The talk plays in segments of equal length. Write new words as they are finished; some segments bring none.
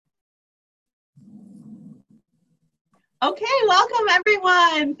Okay, welcome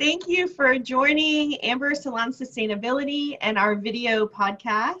everyone. Thank you for joining Amber Salon Sustainability and our video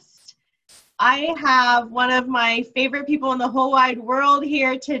podcast. I have one of my favorite people in the whole wide world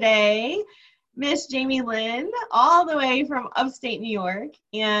here today, Miss Jamie Lynn, all the way from upstate New York.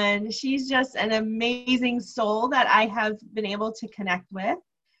 And she's just an amazing soul that I have been able to connect with.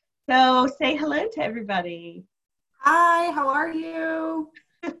 So say hello to everybody. Hi, how are you?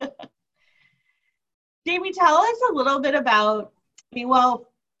 Jamie, tell us a little bit about,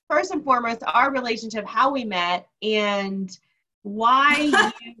 first and foremost, our relationship, how we met, and why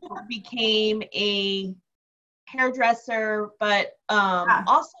you became a hairdresser, but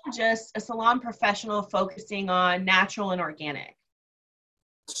also just a salon professional focusing on natural and organic.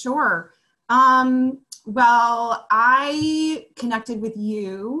 Sure. Well, I connected with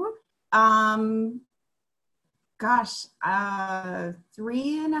you,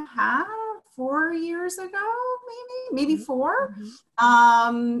 3.5-4 years ago, maybe 4.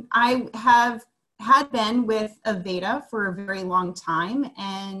 I had been with Aveda for a very long time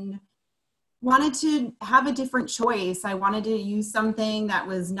and wanted to have a different choice. I wanted to use something that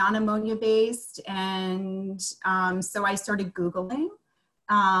was non-ammonia based, and so I started Googling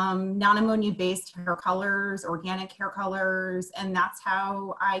non-ammonia based hair colors, organic hair colors, and that's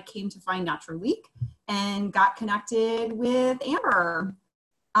how I came to find Naturalique and got connected with Amber.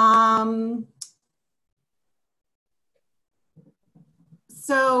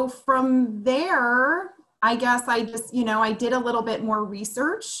 So from there, I guess I just, I did a little bit more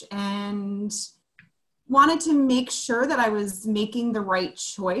research and wanted to make sure that I was making the right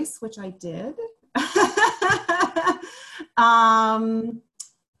choice, which I did.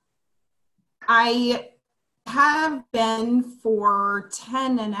 I have been for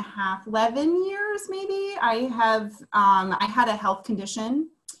 11 years, maybe. I had a health condition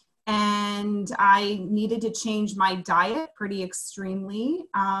and I needed to change my diet pretty extremely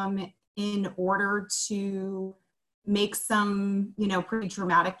in order to make some, pretty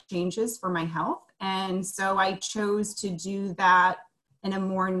dramatic changes for my health. And so I chose to do that in a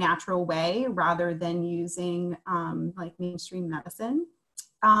more natural way rather than using like mainstream medicine.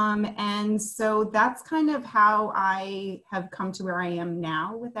 And so that's kind of how I have come to where I am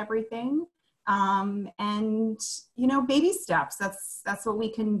now with everything. And, baby steps, that's what we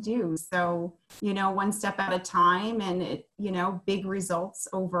can do. So, one step at a time, and it, big results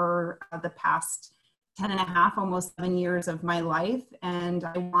over the past 10.5, almost 7 years of my life. And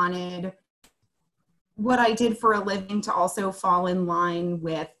I wanted what I did for a living to also fall in line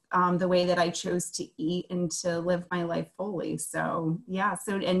with the way that I chose to eat and to live my life fully. So yeah,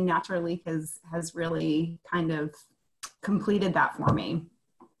 and Naturalique has really kind of completed that for me.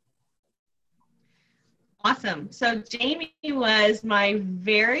 Awesome. So Jamie was my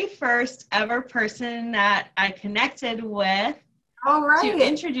very first ever person that I connected with to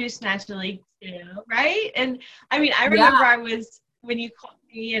introduce Naturalique to, right? And I remember I was, when you called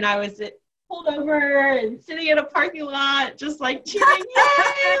me and I was pulled over and sitting in a parking lot, just like cheering,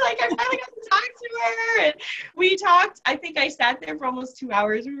 yay! Like I finally got to talk to her. And we talked, I think I sat there for almost 2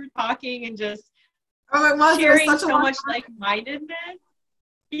 hours. We were talking and just sharing so much like-mindedness.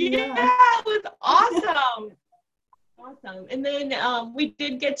 Yeah, it was awesome. Awesome. And then we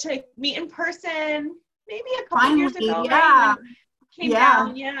did get to meet in person maybe a couple years ago, right? Came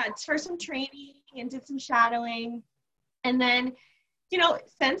down, for some training and did some shadowing. And then,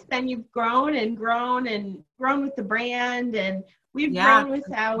 since then you've grown and grown and grown with the brand, and we've grown with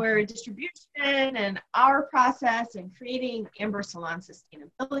our distribution and our process and creating Amber Salon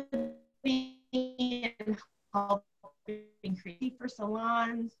Sustainability and helping create for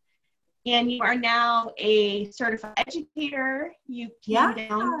salons. And you are now a certified educator. You came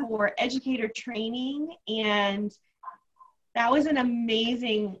down for educator training, and that was an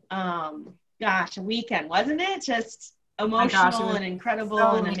amazing, weekend, wasn't it? Just emotional and incredible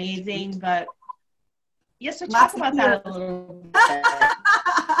and amazing. But yes, so talk about that a little bit.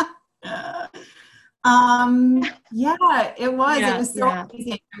 It was so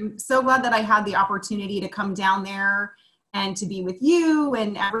amazing. I'm so glad that I had the opportunity to come down there and to be with you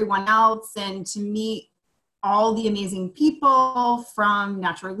and everyone else and to meet all the amazing people from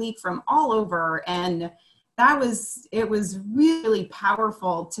Naturalique from all over. And it was really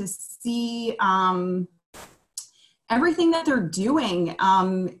powerful to see everything that they're doing.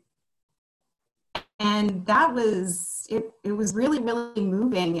 And that was, it was really, really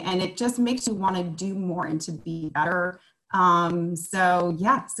moving, and it just makes you want to do more and to be better. So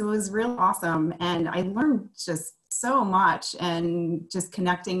it was real awesome. And I learned just so much, and just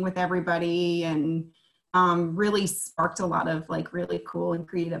connecting with everybody, and really sparked a lot of like really cool and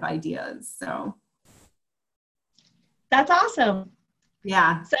creative ideas. So That's awesome.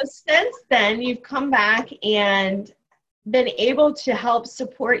 Yeah. So since then, you've come back and been able to help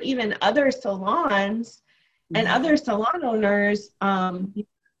support even other salons and other salon owners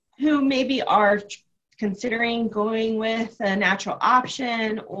who maybe are considering going with a natural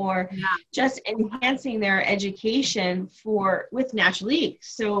option or just enhancing their education with Naturalique.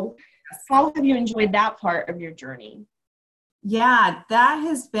 So how have you enjoyed that part of your journey? Yeah, that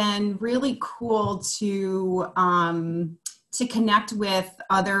has been really cool to connect with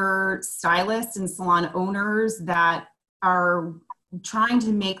other stylists and salon owners that are trying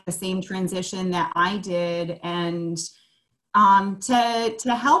to make the same transition that I did, and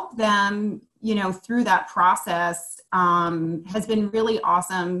to help them, through that process has been really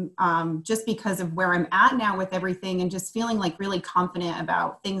awesome, just because of where I'm at now with everything, and just feeling like really confident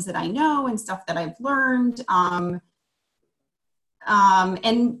about things that I know and stuff that I've learned.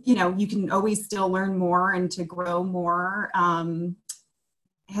 And you can always still learn more and to grow more.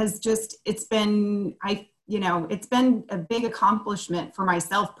 It's been a big accomplishment for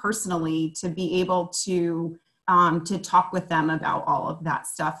myself personally to be able to talk with them about all of that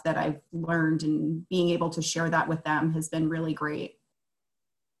stuff that I've learned, and being able to share that with them has been really great.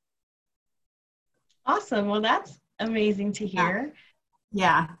 Awesome. Well, that's amazing to hear.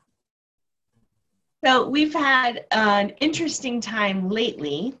 Yeah. So we've had an interesting time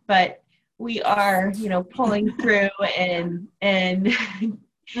lately, but we are, pulling through and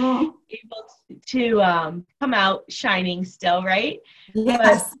able to come out shining still, right?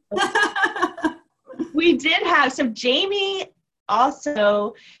 Yes. We did have, so Jamie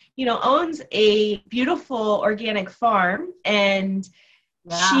also, owns a beautiful organic farm, and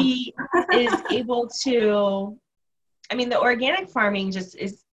she is able to, the organic farming just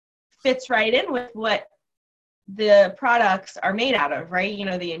fits right in with what the products are made out of, right?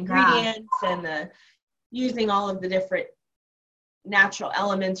 The ingredients and using all of the different natural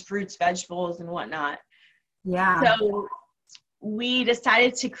elements, fruits, vegetables, and whatnot. Yeah. So we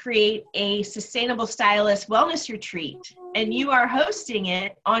decided to create a sustainable stylist wellness retreat, and you are hosting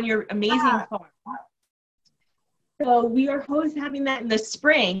it on your amazing farm. So we are having that in the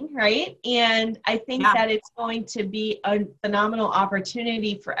spring, right? And I think that it's going to be a phenomenal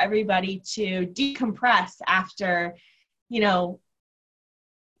opportunity for everybody to decompress after,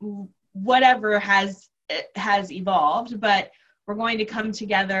 whatever has evolved. But we're going to come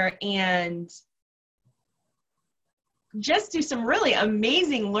together and just do some really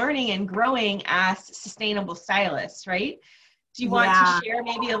amazing learning and growing as sustainable stylists, right? Do you want to share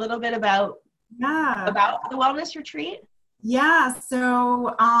maybe a little bit about the wellness retreat? Yeah.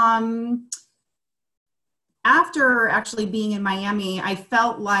 So after actually being in Miami, I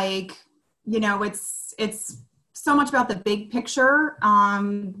felt like, it's so much about the big picture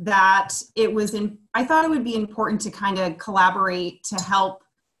that I thought it would be important to kind of collaborate to help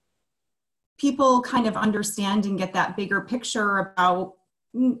people kind of understand and get that bigger picture about,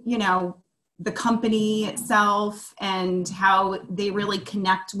 the company itself and how they really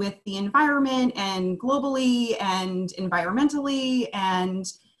connect with the environment and globally and environmentally, and,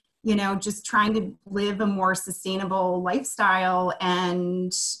 just trying to live a more sustainable lifestyle.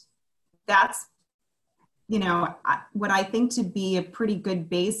 And that's, what I think to be a pretty good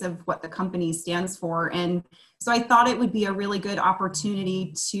base of what the company stands for. And so I thought it would be a really good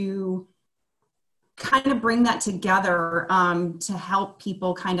opportunity to kind of bring that together to help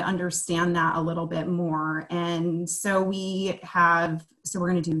people kind of understand that a little bit more. And so we're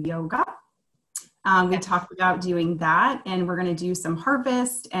going to do yoga. We talked about doing that, and we're going to do some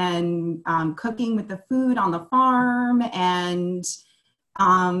harvest and cooking with the food on the farm, and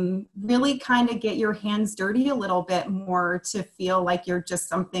really kind of get your hands dirty a little bit more to feel like you're just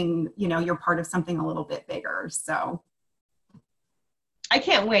something, you're part of something a little bit bigger. So I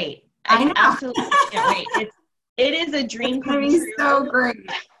can't wait. I absolutely can't wait. It is a dream come true. So great.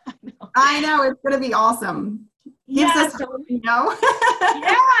 I know, it's going to be awesome. Yes.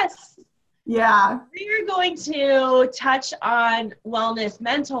 Yes. Yeah. We are going to touch on wellness,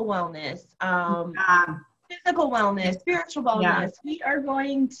 mental wellness, physical wellness, spiritual wellness. Yeah. We are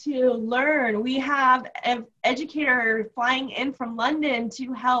going to learn. We have an educator flying in from London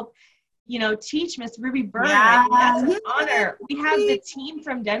to help teach Miss Ruby Byrne. Yeah. That's an honor. We have the team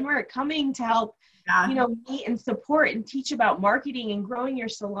from Denmark coming to help, meet and support and teach about marketing and growing your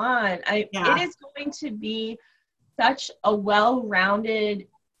salon. It is going to be such a well-rounded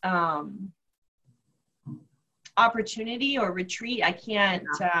opportunity or retreat. I can't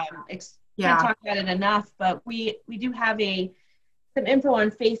talk about it enough, but we do have some info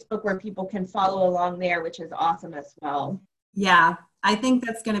on Facebook where people can follow along there, which is awesome as well. Yeah. I think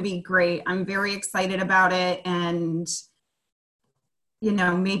that's going to be great. I'm very excited about it. And, you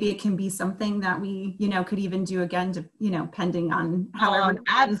know, maybe it can be something that we, you know, could even do again to, you know, pending on however.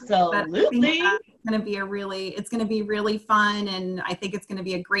 Absolutely. It's going to be it's going to be really fun. And I think it's going to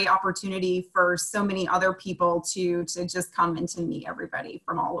be a great opportunity for so many other people to just come and to meet everybody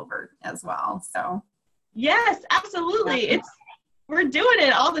from all over as well. So. Yes, absolutely. Yeah. We're doing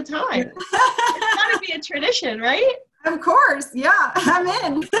it all the time. It's got to be a tradition, right? Of course. Yeah, I'm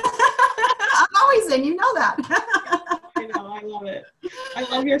in. I'm always in. You know that. I know. I love it. I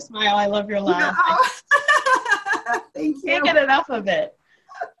love your smile. I love your laugh. Thank you. Can't get enough of it.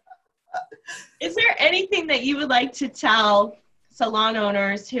 Is there anything that you would like to tell salon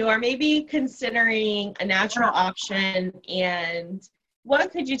owners who are maybe considering a natural option, and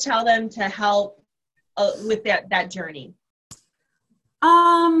what could you tell them to help with that journey?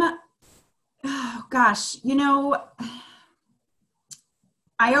 Oh gosh, you know,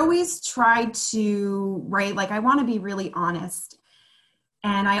 I always try to, right, like I want to be really honest.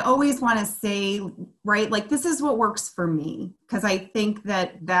 And I always want to say, right, like this is what works for me. Because I think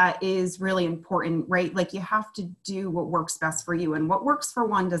that is really important, right? Like you have to do what works best for you. And what works for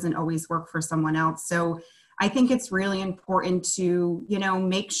one doesn't always work for someone else. So I think it's really important to, you know,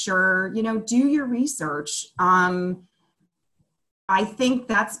 make sure, you know, do your research. I think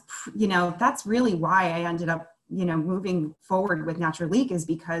that's, you know, that's really why I ended up, you know, moving forward with Naturalique, is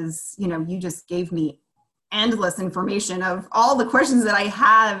because, you know, you just gave me endless information of all the questions that I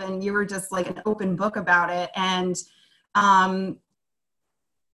have, and you were just like an open book about it. And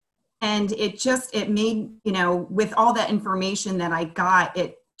it made, you know, with all that information that I got,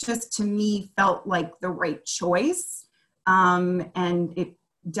 it just to me felt like the right choice. And it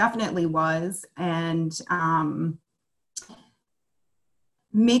definitely was. And,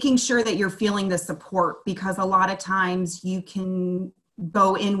 making sure that you're feeling the support, because a lot of times you can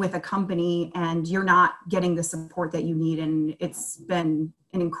go in with a company and you're not getting the support that you need. And it's been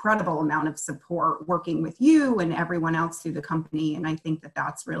an incredible amount of support working with you and everyone else through the company. And I think that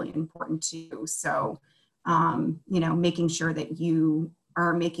that's really important too. So, you know, making sure that you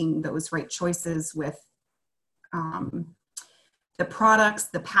are making those right choices with the products,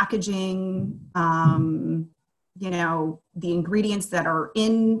 the packaging, you know, the ingredients that are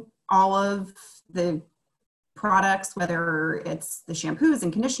in all of the products, whether it's the shampoos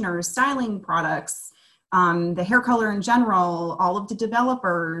and conditioners, styling products, the hair color in general, all of the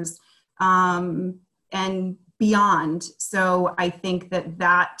developers, and beyond. So I think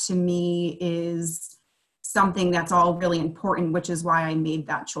that to me is something that's all really important, which is why I made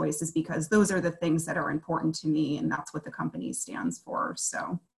that choice, is because those are the things that are important to me, and that's what the company stands for.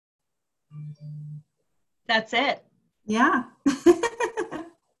 So. That's it. Yeah.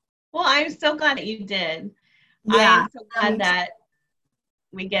 Well, I'm so glad that you did. Yeah. I'm so glad that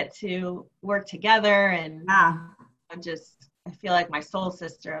we get to work together, and yeah. I feel like my soul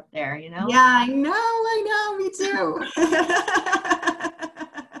sister up there, you know? Yeah, I know, me too.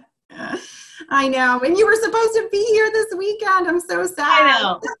 I know. And you were supposed to be here this weekend. I'm so sad. I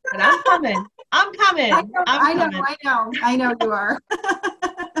know. But I'm coming. I'm coming. I know you are.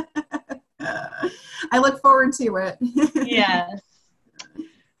 I look forward to it. Yes.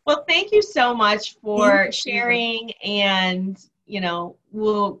 Well, thank you so much for sharing, and, you know,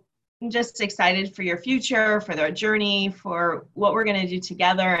 I'm just excited for your future, for their journey, for what we're going to do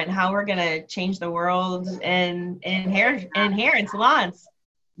together, and how we're going to change the world in hair and salons.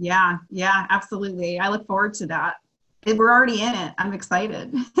 Yeah, absolutely. I look forward to that. We're already in it. I'm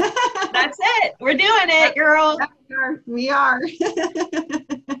excited. That's it. We're doing it, girl. We are.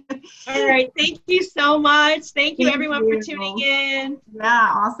 All right. Thank you so much. Thank you, everyone, for tuning in.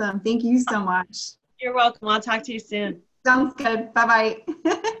 Yeah, awesome. Thank you so much. You're welcome. I'll talk to you soon. Sounds good.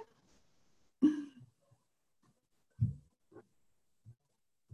 Bye-bye.